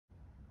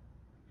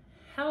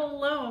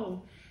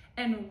Hello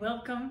and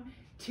welcome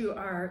to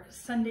our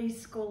Sunday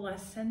school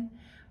lesson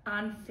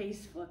on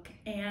Facebook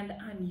and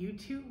on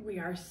YouTube. We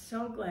are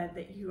so glad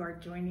that you are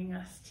joining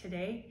us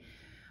today.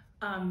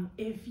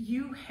 If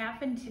you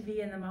happen to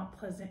be in the Mount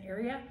Pleasant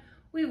area,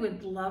 we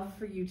would love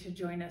for you to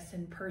join us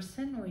in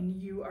person when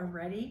you are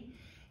ready.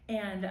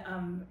 And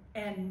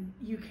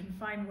you can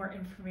find more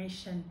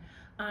information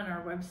on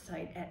our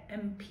website at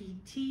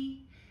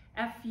mptfumc.org.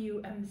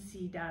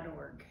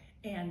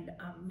 And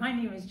my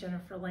name is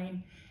Jennifer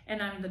Lane,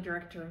 and I'm the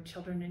Director of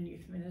Children and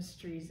Youth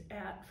Ministries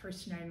at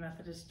First United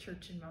Methodist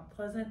Church in Mount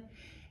Pleasant.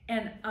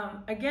 And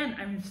again,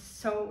 I'm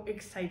so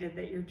excited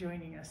that you're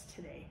joining us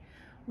today.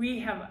 We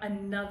have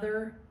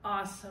another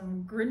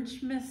awesome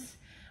Grinchmas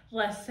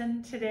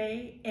lesson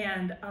today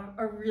and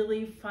a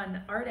really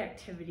fun art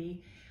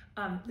activity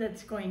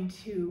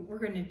we're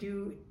going to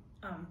do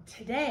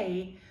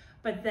today,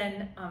 but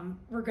then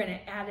we're going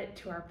to add it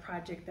to our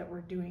project that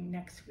we're doing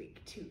next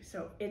week too.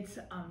 So it's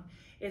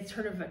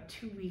sort of a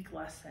 2-week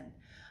lesson.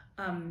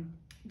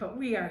 But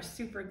we are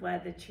super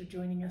glad that you're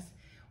joining us.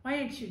 Why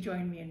don't you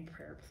join me in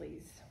prayer,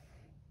 please?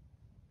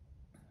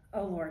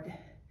 Oh Lord,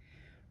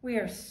 we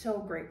are so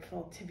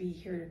grateful to be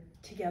here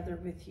together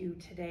with you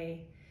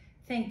today.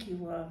 Thank you,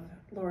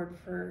 Lord,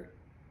 for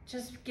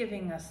just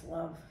giving us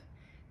love,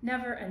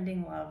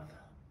 never-ending love,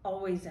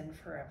 always and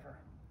forever.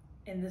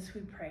 In this we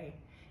pray.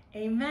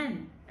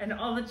 Amen. And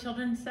all the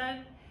children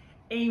said,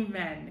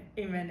 amen,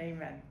 amen,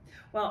 amen.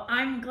 Well,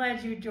 I'm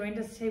glad you joined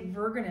us today.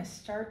 We're going to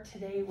start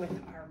today with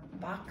our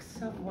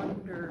box of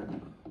wonder.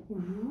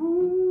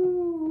 Ooh.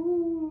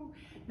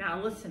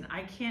 Now listen,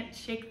 I can't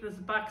shake this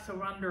box of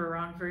wonder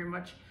around very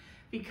much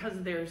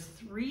because there's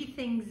 3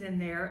 things in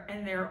there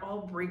and they're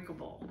all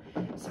breakable.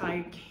 So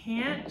I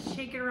can't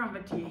shake it around,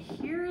 but do you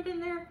hear it in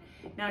there?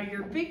 Now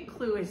your big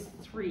clue is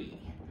 3.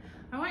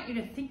 I want you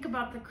to think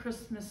about the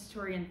Christmas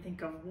story and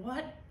think of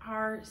what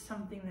are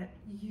something that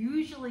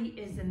usually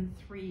is in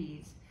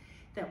 3s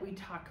that we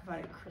talk about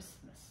at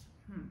Christmas.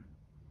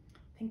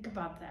 Think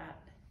about that.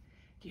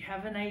 Do you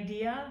have an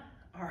idea?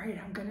 All right,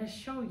 I'm gonna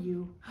show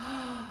you.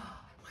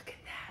 Look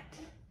at that.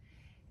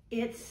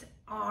 It's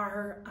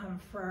our,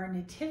 for our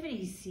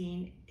nativity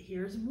scene,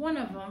 here's one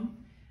of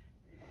them.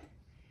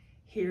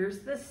 Here's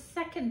the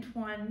second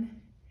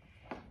one.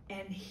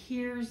 And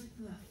here's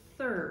the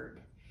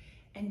third.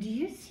 And do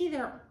you see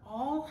they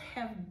all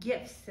have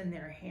gifts in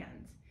their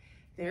hands?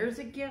 There's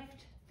a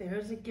gift,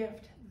 there's a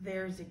gift,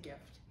 there's a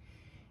gift.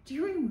 Do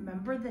you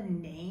remember the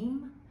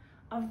name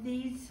of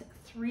these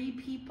 3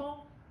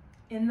 people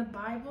in the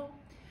Bible?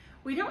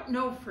 We don't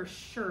know for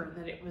sure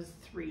that it was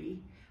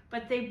 3,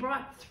 but they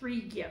brought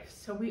 3 gifts.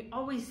 So we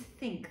always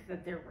think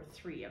that there were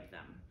 3 of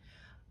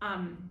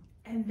them.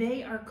 And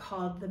they are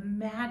called the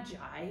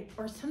Magi,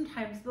 or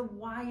sometimes the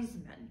wise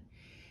men.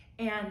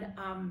 And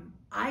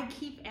I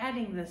keep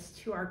adding this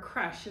to our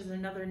creche as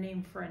another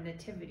name for a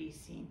nativity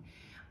scene.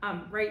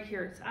 Right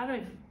here, it's out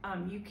of,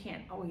 you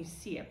can't always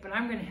see it, but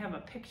I'm gonna have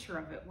a picture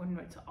of it when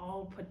it's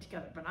all put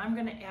together. But I'm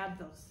gonna add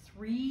those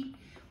 3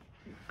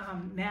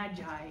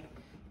 Magi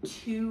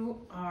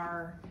to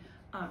our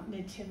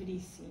nativity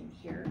scene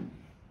here.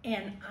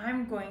 And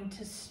I'm going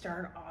to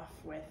start off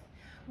with,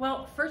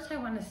 well, first I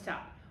wanna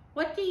stop.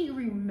 What do you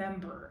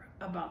remember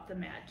about the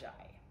Magi?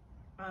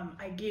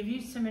 I gave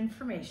you some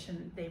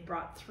information. They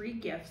brought 3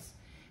 gifts.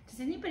 Does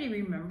anybody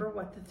remember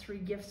what the 3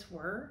 gifts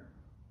were?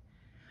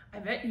 I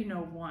bet you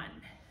know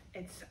one.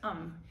 It's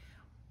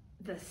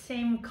the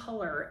same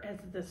color as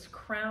this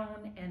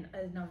crown and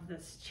of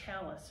this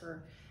chalice,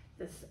 or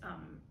this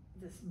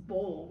this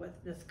bowl,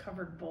 with this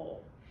covered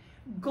bowl.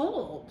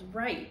 Gold,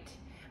 right.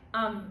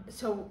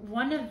 So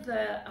one of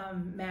the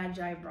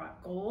Magi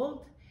brought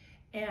gold,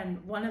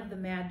 and one of the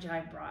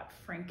Magi brought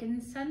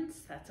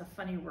frankincense. That's a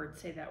funny word,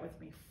 say that with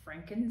me,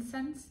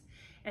 frankincense.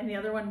 And the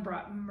other one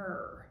brought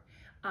myrrh.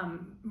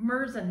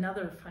 Myrrh's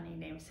another funny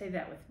name, say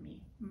that with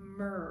me,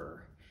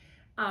 myrrh.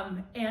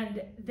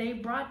 And they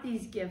brought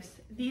these gifts.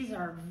 These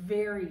are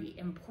very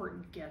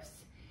important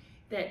gifts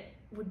that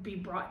would be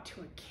brought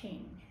to a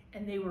king,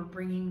 and they were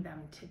bringing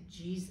them to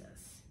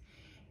Jesus.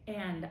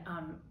 And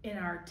in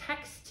our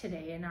text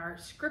today, in our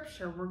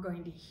scripture, we're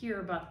going to hear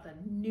about the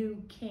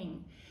new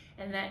king.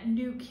 And that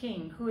new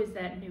king, who is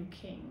that new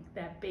king,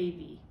 that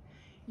baby?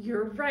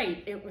 You're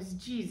right, it was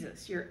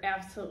Jesus. You're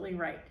absolutely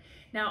right.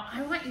 Now,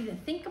 I want you to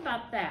think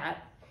about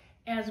that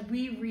as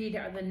we read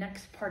the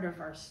next part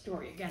of our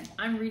story. Again,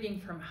 I'm reading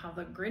from How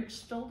the Grinch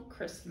Stole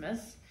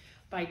Christmas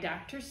by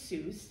Dr.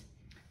 Seuss,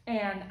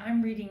 and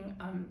I'm reading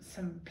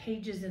some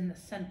pages in the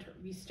center.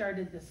 We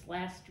started this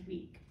last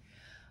week.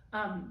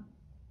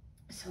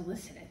 So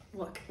listen,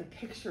 look, the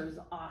picture is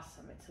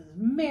awesome. It says,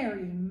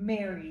 Mary,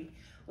 Mary.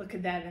 Look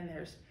at that, and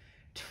there's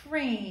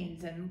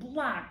trains and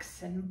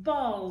blocks and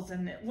balls,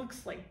 and it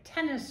looks like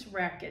tennis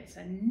rackets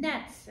and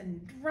nets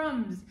and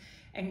drums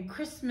and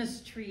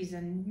Christmas trees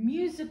and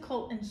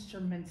musical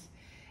instruments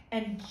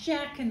and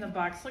Jack in the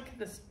Box. Look at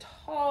this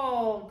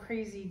tall,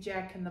 crazy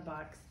Jack in the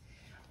Box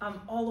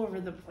all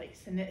over the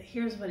place. And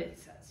here's what it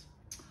says.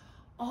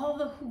 All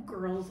the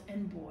girls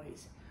and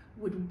boys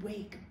would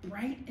wake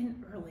bright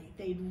and early.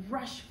 They'd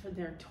rush for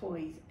their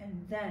toys,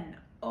 and then,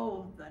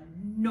 oh, the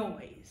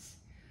noise.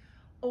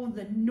 Oh,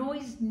 the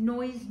noise,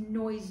 noise,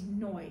 noise,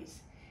 noise.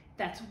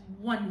 That's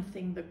one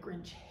thing the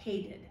Grinch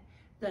hated.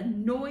 The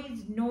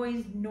noise,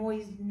 noise,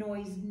 noise,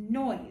 noise,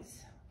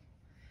 noise.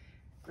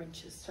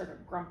 Grinch is sort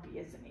of grumpy,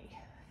 isn't he?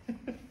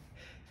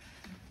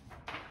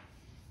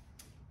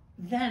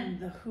 Then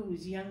the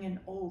Who's, young and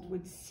old,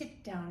 would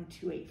sit down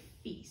to a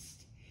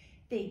feast.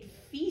 They'd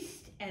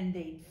feast and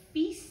they'd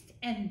feast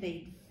and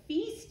they'd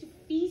feast,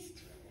 feast,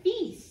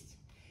 feast.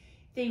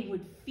 They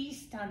would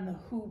feast on the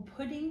Who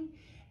pudding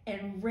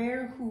and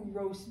rare Who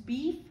roast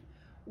beef,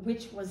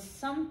 which was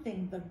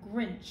something the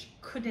Grinch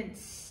couldn't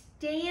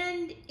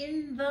stand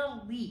in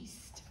the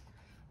least.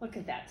 Look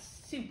at that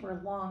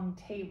super long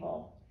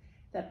table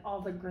that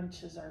all the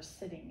Grinches are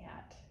sitting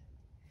at.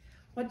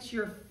 What's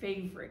your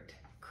favorite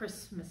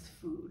Christmas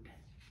food?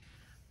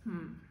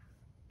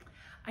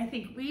 I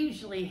think we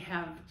usually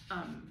have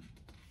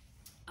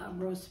a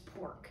roast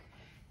pork,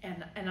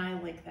 and I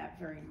like that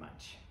very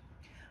much.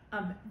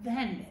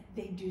 Then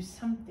they do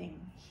something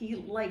he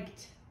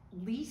liked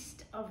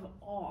least of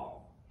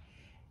all.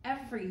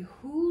 Every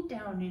Who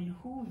down in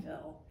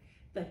Whoville,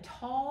 the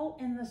tall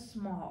and the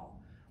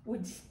small,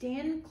 would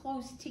stand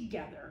close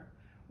together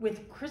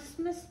with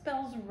Christmas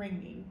bells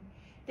ringing.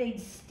 They'd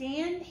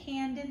stand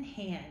hand in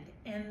hand,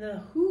 and the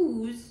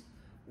Who's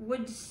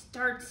would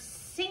start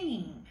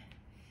singing.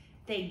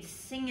 They'd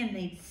sing and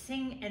they'd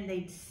sing and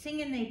they'd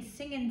sing and they'd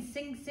sing and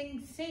sing,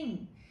 sing,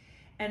 sing.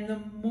 And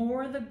the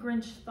more the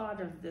Grinch thought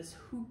of this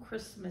Who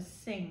Christmas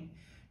sing,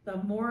 the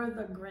more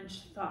the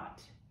Grinch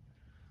thought,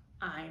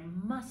 I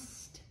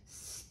must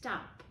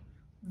stop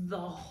the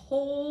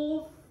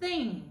whole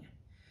thing.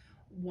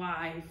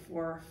 Why,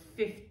 for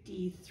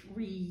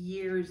 53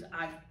 years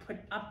I've put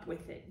up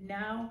with it.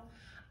 Now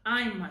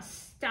I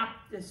must stop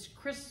this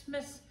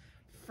Christmas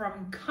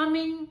from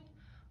coming,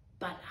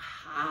 but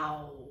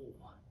how?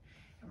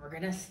 And we're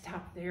gonna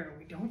stop there.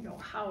 We don't know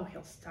how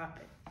he'll stop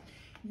it.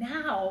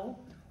 Now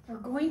we're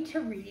going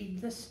to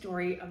read the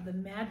story of the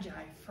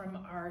Magi from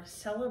our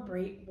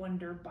Celebrate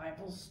Wonder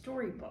Bible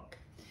Storybook.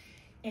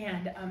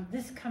 And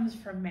this comes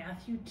from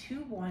Matthew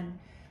 2:1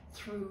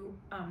 through,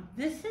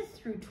 this is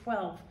through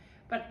 12,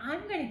 but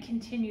I'm going to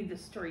continue the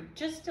story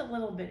just a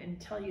little bit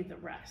and tell you the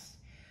rest.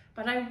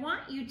 But I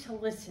want you to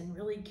listen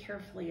really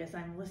carefully as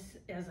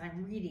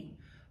I'm reading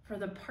for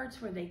the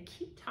parts where they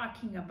keep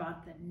talking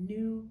about the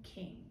new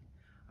king,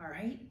 all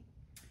right?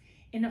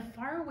 In a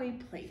faraway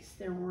place,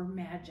 there were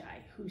Magi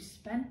who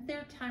spent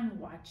their time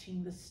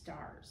watching the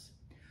stars.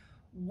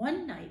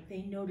 One night,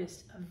 they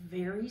noticed a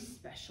very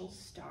special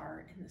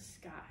star in the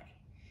sky.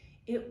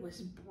 It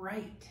was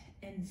bright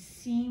and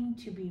seemed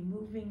to be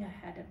moving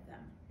ahead of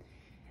them.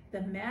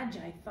 The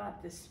Magi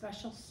thought this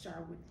special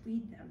star would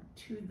lead them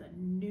to the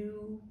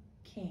new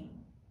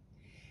king.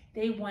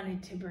 They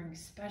wanted to bring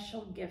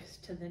special gifts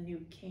to the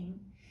new king.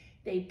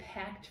 They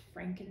packed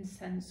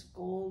frankincense,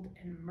 gold,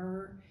 and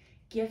myrrh,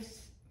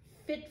 gifts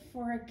fit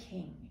for a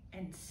king,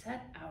 and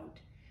set out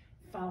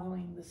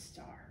following the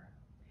star.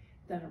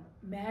 The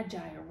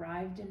Magi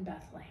arrived in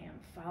Bethlehem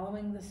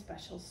following the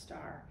special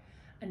star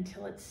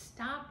until it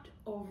stopped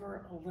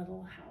over a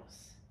little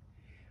house.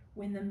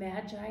 When the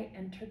Magi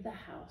entered the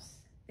house,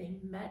 they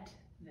met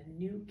the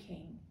new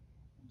king,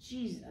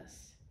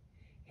 Jesus,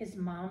 his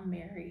mom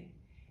Mary,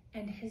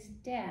 and his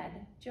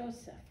dad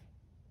Joseph.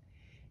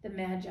 The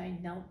Magi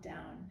knelt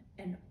down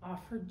and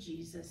offered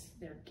Jesus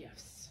their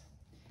gifts.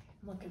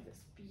 Look at this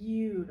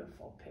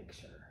beautiful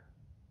picture.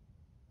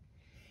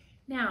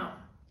 Now,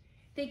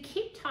 they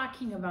keep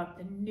talking about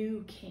the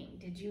new king.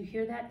 Did you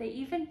hear that? They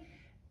even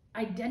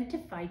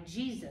identified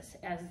Jesus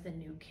as the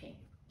new king.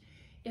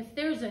 If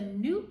there's a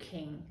new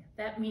king,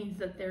 that means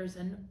that there's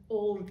an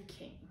old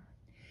king.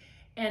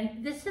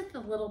 And this is the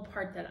little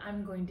part that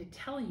I'm going to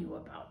tell you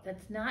about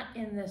that's not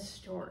in this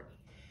story.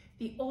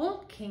 The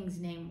old king's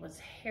name was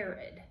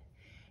Herod,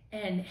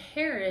 and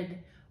Herod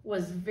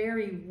was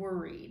very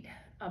worried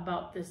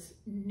about this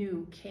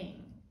new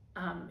king.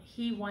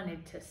 He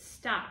wanted to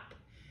stop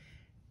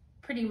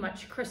pretty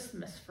much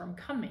Christmas from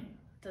coming.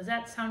 Does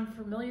that sound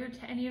familiar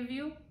to any of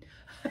you?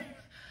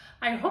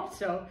 I hope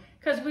so,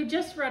 because we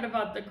just read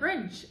about the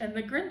Grinch, and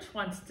the Grinch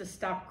wants to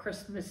stop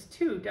Christmas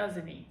too,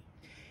 doesn't he?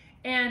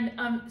 And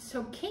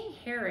so King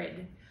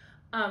Herod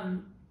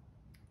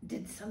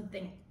did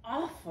something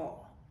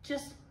awful,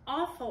 just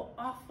awful,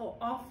 awful,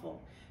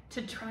 awful,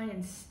 to try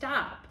and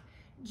stop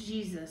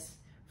Jesus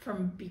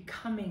from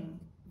becoming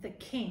the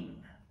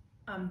king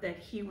that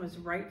he was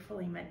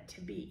rightfully meant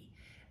to be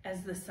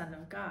as the Son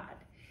of God.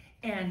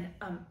 And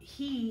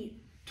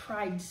he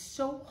tried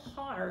so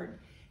hard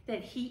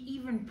that he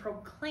even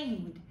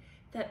proclaimed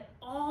that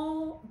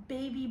all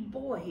baby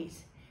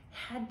boys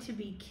had to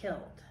be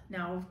killed.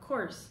 Now, of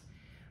course,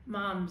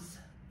 moms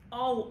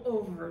all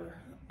over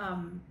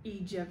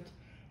Egypt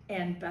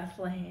and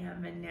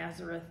Bethlehem and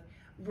Nazareth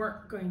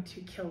weren't going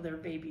to kill their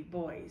baby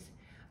boys.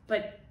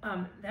 But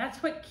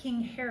that's what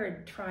King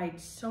Herod tried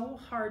so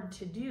hard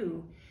to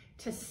do,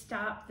 to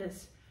stop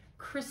this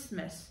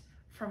Christmas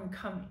from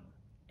coming.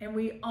 And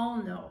we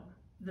all know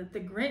that the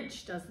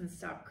Grinch doesn't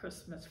stop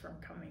Christmas from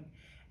coming,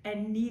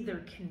 and neither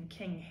can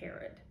King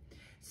Herod.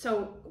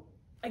 So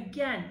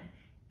again,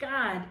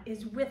 God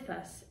is with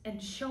us and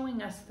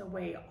showing us the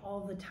way all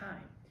the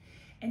time.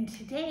 And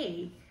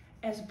today,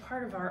 as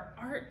part of our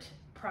art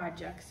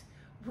projects,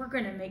 we're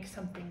going to make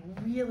something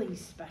really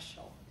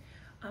special.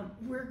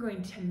 We're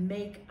going to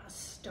make a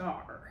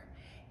star,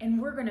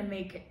 and we're going to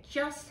make it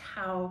just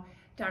how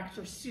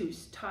Dr.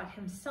 Seuss taught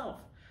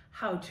himself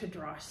how to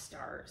draw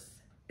stars.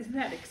 Isn't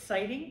that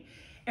exciting?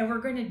 And we're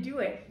going to do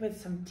it with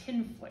some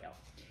tin foil.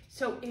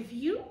 So if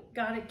you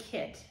got a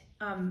kit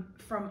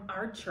from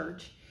our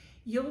church,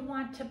 you'll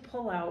want to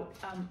pull out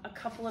a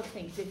couple of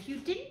things. If you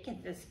didn't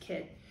get this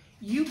kit,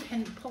 you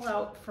can pull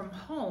out from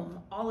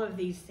home all of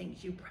these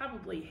things. You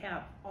probably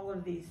have all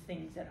of these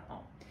things at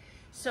home.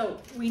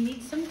 So we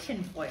need some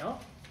tin foil.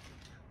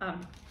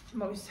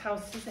 Most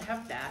houses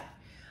have that.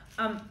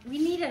 We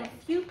need a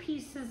few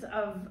pieces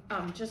of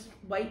just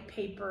white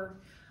paper.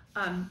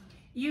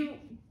 You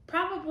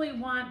probably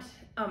want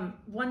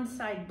one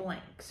side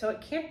blank, so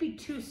it can't be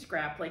too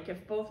scrap, like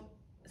if both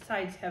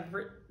sides have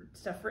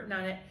stuff written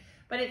on it,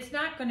 but it's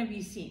not going to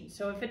be seen.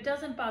 So if it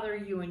doesn't bother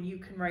you and you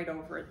can write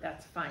over it,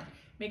 that's fine.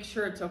 Make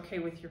sure it's okay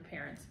with your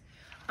parents.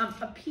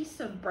 A piece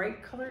of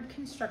bright colored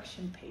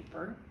construction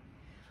paper,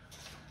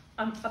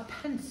 a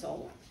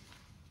pencil.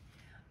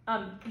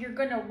 You're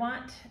going to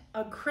want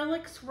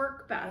acrylics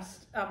work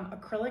best,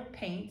 acrylic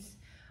paints.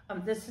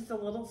 This is a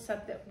little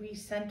set that we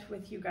sent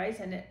with you guys,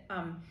 and it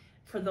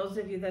for those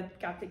of you that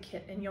got the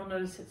kit, and you'll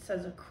notice it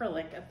says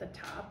acrylic at the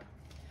top.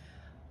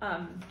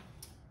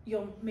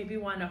 You'll maybe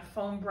want a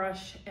foam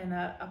brush and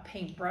a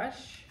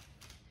paintbrush,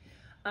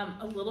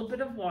 a little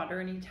bit of water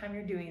anytime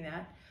you're doing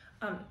that,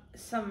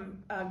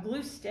 some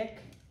glue stick,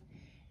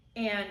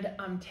 and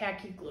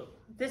tacky glue.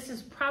 This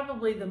is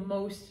probably the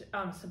most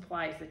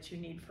supplies that you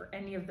need for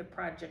any of the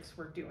projects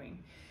we're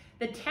doing.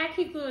 The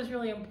tacky glue is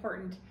really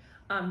important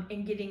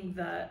in getting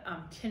the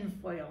tin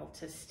foil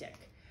to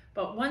stick.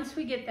 But once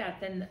we get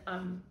that, then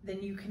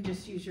you can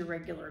just use your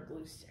regular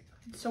glue stick.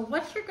 So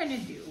what you're going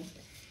to do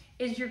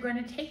is you're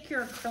going to take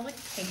your acrylic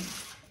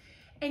paint,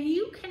 and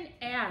you can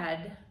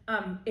add,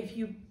 if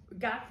you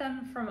got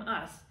them from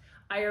us,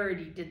 I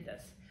already did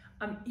this,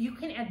 you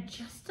can add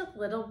just a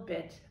little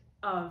bit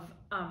of,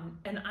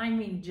 and I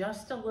mean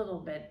just a little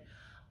bit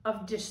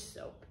of dish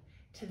soap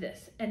to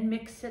this and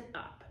mix it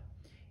up.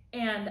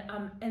 And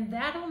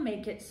that'll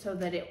make it so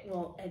that it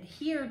will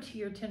adhere to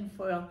your tin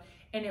foil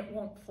and it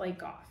won't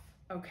flake off,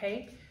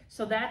 okay?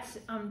 So that's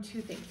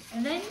two things.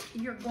 And then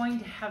you're going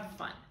to have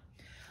fun.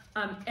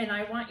 And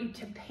I want you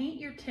to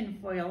paint your tin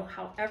foil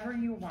however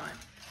you want.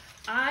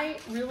 I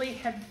really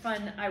had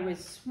fun. I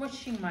was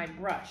smushing my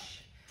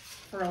brush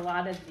for a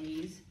lot of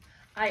these.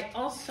 I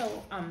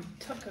also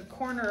took a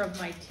corner of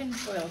my tin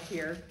foil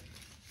here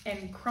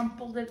and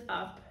crumpled it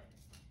up,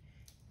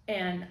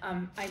 and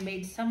I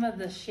made some of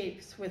the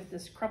shapes with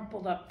this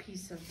crumpled up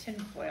piece of tin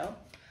foil.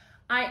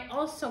 I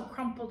also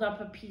crumpled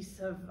up a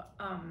piece of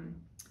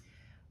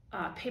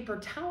paper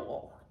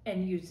towel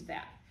and used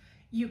that.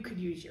 You could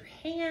use your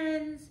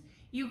hands,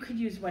 you could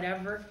use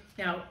whatever.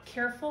 Now,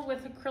 careful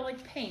with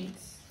acrylic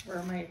paints. Where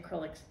are my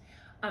acrylics?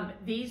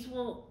 These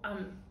will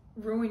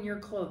ruin your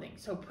clothing.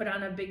 So put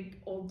on a big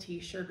old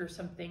t-shirt or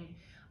something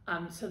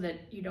so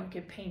that you don't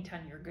get paint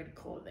on your good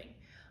clothing.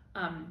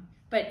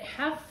 But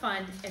have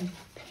fun and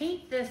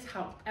paint this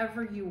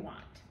however you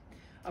want,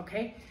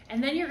 okay?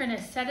 And then you're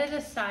gonna set it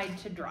aside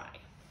to dry.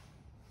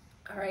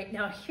 All right,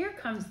 now here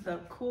comes the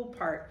cool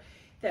part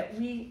that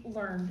we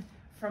learned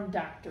from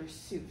Dr.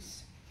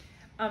 Seuss.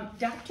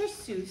 Dr.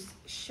 Seuss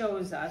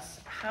shows us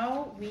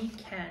how we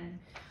can,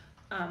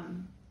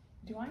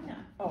 do I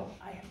not? Oh,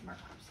 I have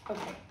markers,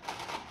 okay.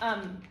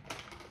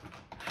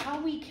 How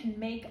we can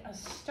make a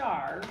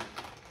star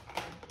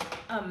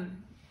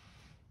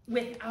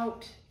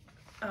without,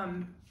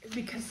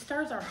 because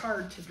stars are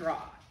hard to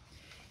draw.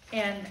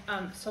 And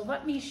so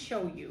let me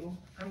show you.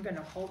 I'm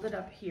gonna hold it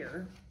up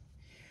here.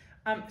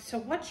 So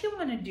what you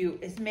wanna do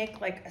is make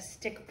like a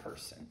stick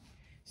person.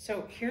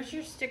 So here's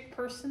your stick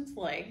person's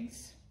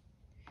legs,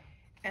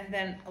 and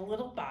then a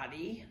little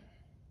body,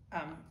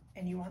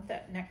 and you want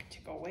that neck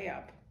to go way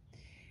up,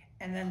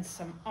 and then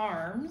some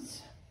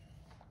arms,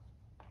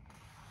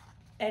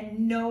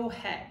 and no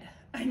head.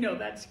 I know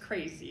that's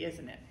crazy,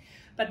 isn't it?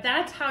 But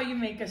that's how you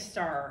make a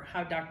star,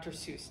 how Dr.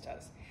 Seuss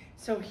does.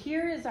 So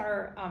here is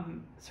our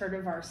sort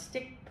of our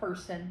stick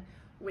person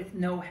with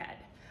no head,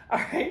 all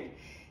right?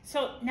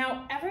 So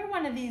now every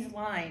one of these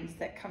lines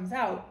that comes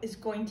out is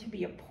going to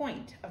be a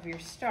point of your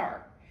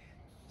star.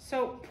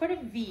 So put a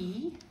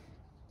V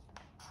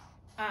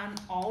on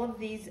all of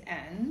these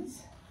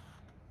ends.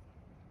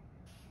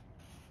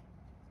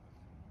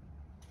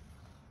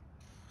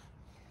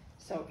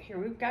 So here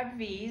we've got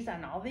V's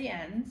on all the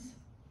ends,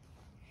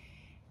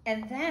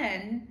 and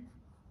then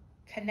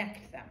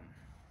connect them.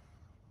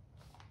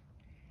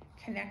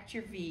 Connect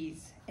your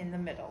V's in the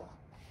middle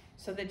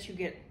so that you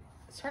get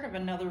sort of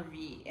another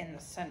V in the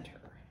center.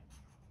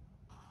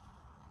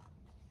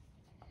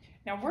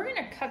 Now we're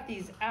gonna cut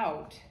these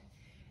out.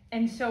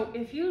 And so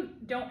if you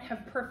don't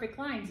have perfect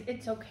lines,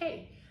 it's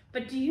okay.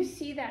 But do you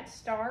see that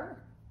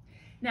star?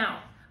 Now,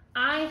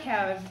 I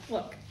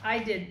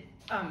did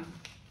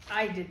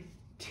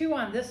 2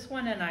 on this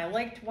one and I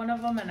liked one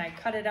of them and I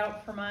cut it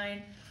out for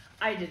mine.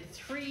 I did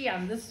 3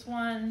 on this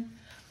one.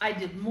 I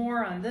did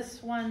more on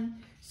this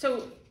one.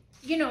 So,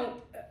 you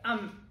know,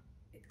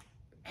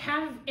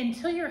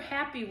 until you're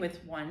happy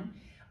with one,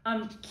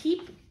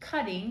 keep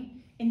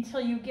cutting until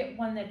you get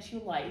one that you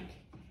like.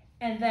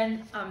 And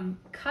then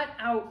cut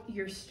out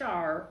your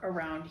star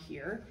around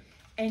here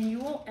and you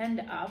will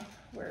end up,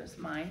 where's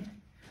mine,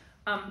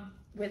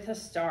 with a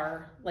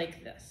star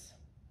like this.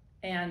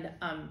 And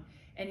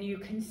you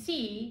can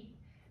see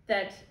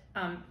that,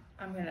 I'm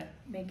gonna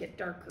make it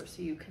darker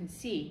so you can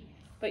see,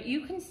 but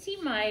you can see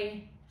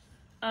my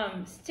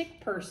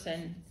stick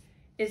person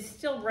is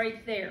still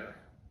right there.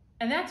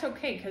 And that's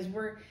okay, because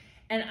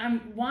I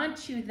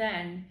want you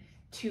then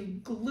to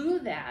glue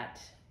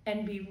that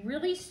and be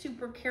really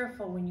super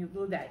careful when you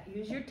glue that.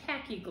 Use your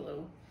tacky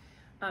glue.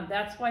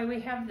 That's why we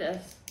have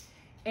this.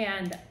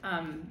 And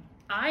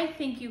I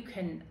think you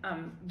can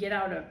get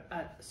out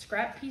a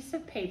scrap piece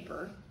of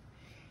paper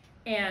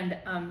and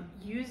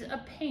use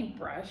a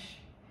paintbrush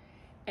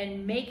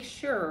and make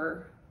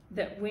sure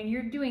that when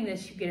you're doing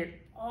this, you get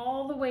it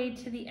all the way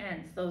to the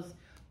ends. Those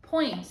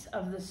points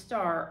of the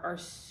star are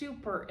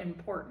super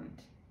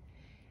important.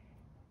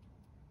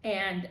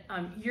 And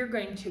you're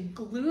going to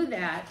glue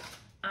that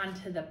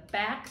onto the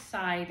back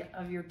side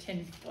of your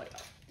tin foil.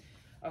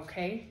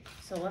 Okay,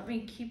 so let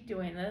me keep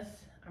doing this.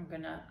 I'm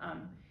gonna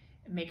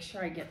make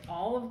sure I get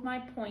all of my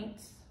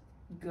points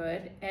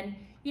good. And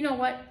you know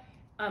what?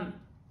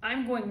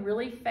 I'm going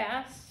really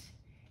fast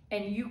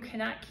and you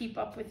cannot keep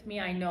up with me,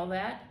 I know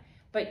that,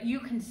 but you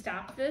can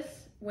stop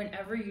this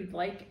whenever you'd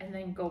like and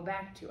then go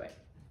back to it.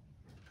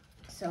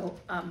 So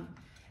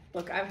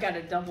look, I've got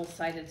a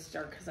double-sided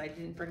star because I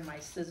didn't bring my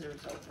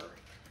scissors over.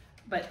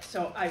 But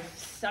so I've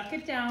stuck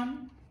it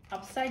down,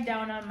 upside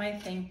down on my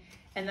thing,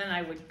 and then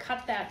I would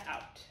cut that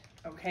out,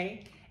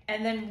 okay?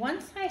 And then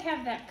once I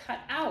have that cut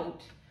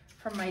out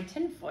from my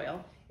tin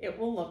foil, it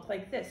will look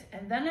like this.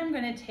 And then I'm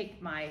gonna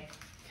take my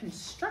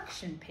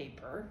construction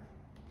paper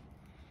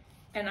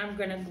and I'm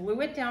gonna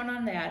glue it down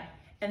on that.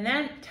 And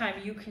that time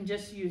you can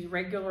just use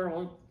regular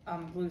old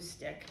glue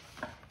stick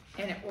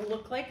and it will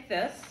look like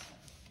this.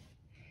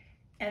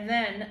 And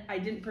then I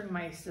didn't bring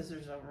my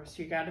scissors over,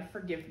 so you gotta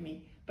forgive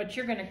me, but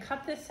you're gonna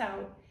cut this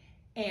out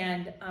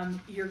and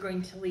you're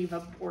going to leave a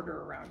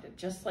border around it,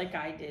 just like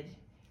I did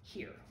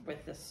here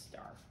with this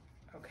star.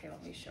 Okay,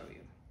 let me show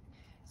you.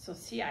 So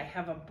see, I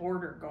have a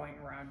border going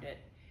around it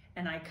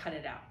and I cut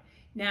it out.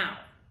 Now,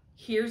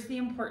 here's the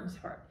important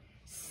part.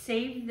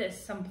 Save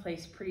this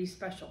someplace pretty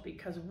special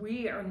because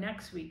we are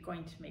next week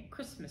going to make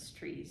Christmas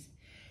trees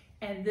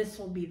and this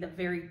will be the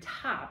very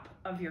top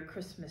of your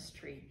Christmas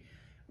tree.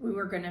 We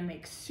were gonna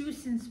make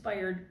Seuss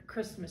inspired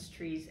Christmas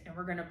trees and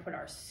we're gonna put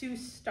our Seuss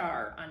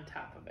star on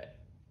top of it.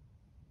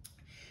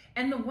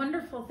 And the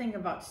wonderful thing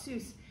about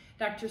Seuss,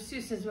 Dr.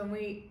 Seuss, is when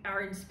we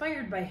are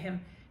inspired by him,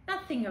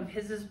 nothing of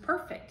his is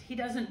perfect. He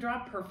doesn't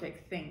draw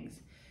perfect things.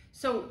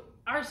 So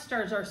our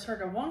stars are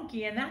sort of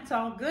wonky and that's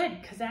all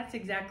good because that's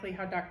exactly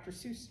how Dr.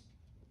 Seuss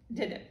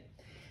did it.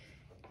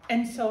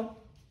 And so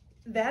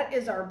that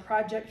is our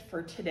project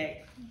for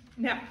today.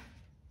 Now,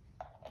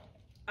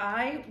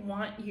 I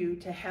want you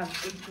to have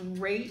a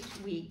great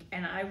week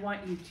and I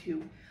want you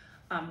to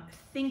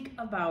think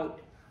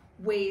about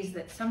ways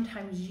that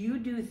sometimes you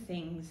do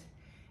things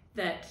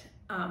that,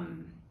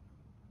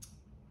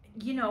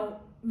 you know,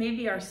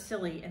 maybe are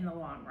silly in the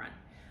long run.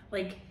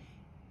 Like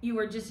you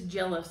were just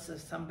jealous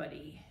of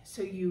somebody,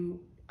 so you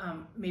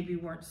maybe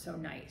weren't so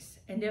nice.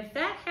 And if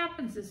that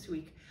happens this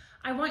week,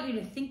 I want you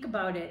to think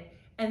about it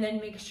and then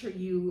make sure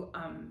you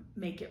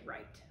make it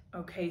right.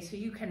 Okay, so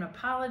you can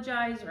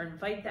apologize or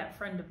invite that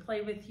friend to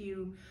play with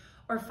you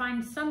or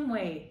find some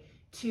way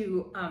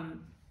to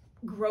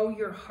grow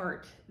your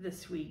heart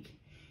this week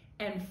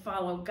and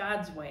follow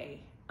God's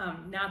way.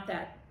 Not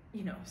that,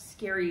 you know,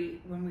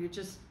 scary when we're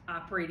just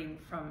operating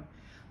from,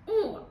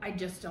 oh, I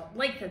just don't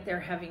like that they're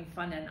having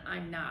fun and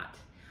I'm not,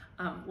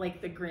 like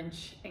the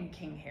Grinch and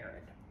King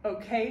Herod,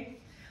 okay?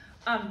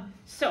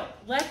 So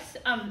let's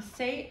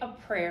say a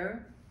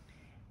prayer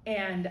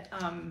and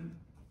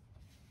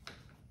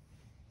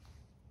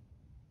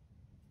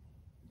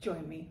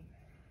join me.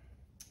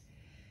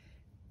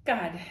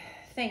 God,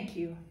 thank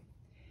you.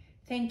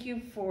 Thank you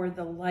for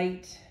the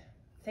light.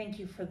 Thank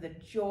you for the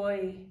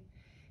joy.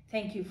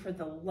 Thank you for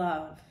the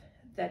love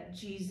that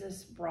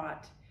Jesus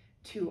brought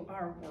to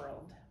our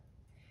world.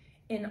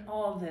 In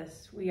all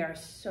this, we are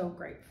so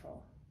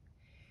grateful.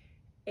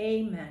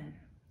 Amen.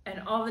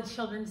 And all the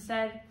children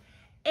said,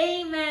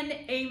 amen,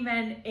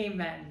 amen,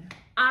 amen.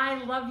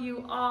 I love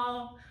you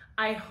all.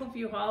 I hope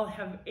you all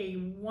have a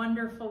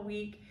wonderful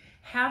week.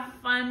 Have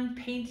fun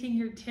painting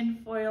your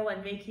tinfoil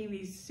and making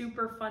these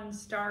super fun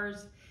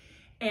stars.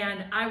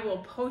 And I will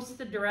post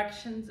the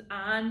directions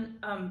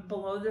on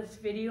below this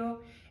video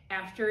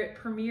after it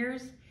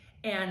premieres.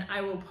 and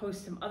I will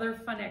post some other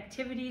fun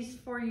activities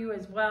for you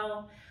as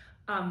well.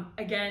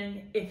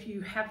 Again, if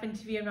you happen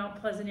to be in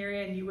Mount Pleasant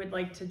area and you would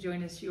like to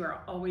join us, you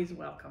are always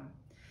welcome.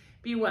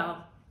 Be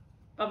well.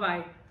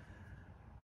 Bye-bye.